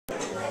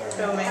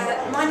filming?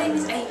 My name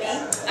is Amy,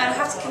 and I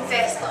have to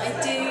confess that I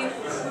do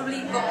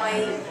probably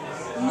buy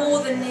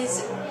more than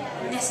is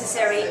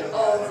necessary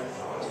of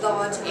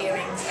large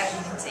earrings, as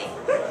you can see.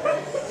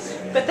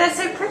 But they're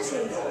so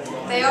pretty.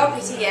 They are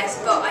pretty,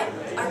 yes, but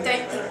I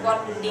don't think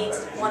one needs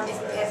one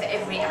different pair for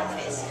every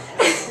outfit.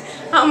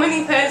 How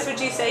many pairs would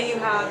you say you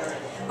have?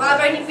 Well,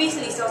 I've only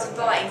recently started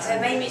buying, so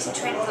maybe it's a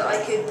trend that I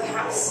could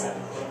perhaps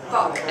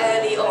buck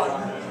early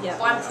on. Yeah.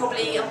 But I'm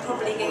probably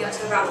getting up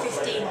to about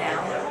 15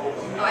 now.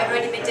 I've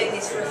only been doing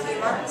this for a few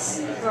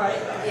months. Right.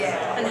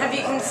 Yeah. And have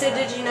you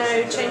considered,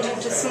 changing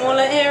to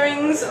smaller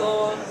earrings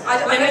or I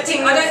don't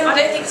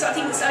think so.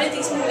 I don't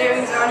think small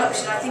earrings are an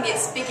option. I think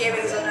it's big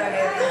earrings or no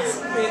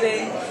earrings.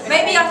 Really?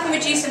 Maybe I can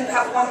reduce them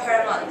perhaps one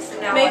pair a month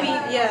from now Maybe,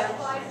 on. yeah.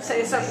 So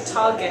it's like a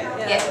target.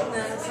 Yeah. No,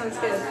 that sounds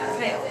good.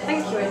 Yeah.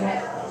 Thank you,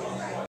 Amy.